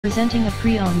Presenting a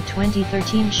pre-owned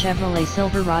 2013 Chevrolet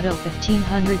Silverado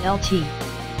 1500 LT.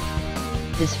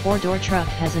 This four-door truck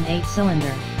has an 8-cylinder,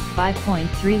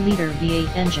 5.3-liter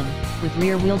V8 engine, with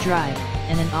rear-wheel drive,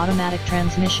 and an automatic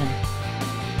transmission.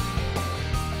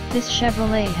 This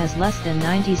Chevrolet has less than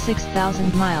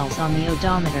 96,000 miles on the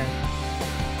odometer.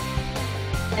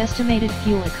 Estimated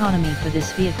fuel economy for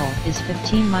this vehicle is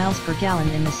 15 miles per gallon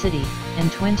in the city,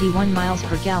 and 21 miles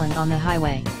per gallon on the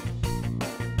highway.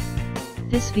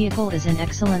 This vehicle is in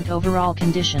excellent overall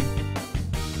condition.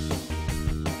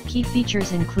 Key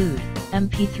features include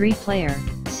MP3 player,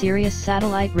 Sirius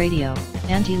satellite radio,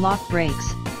 anti-lock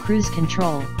brakes, cruise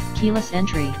control, keyless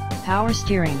entry, power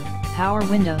steering, power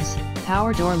windows,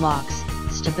 power door locks,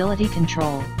 stability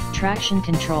control, traction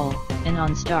control, and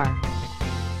OnStar.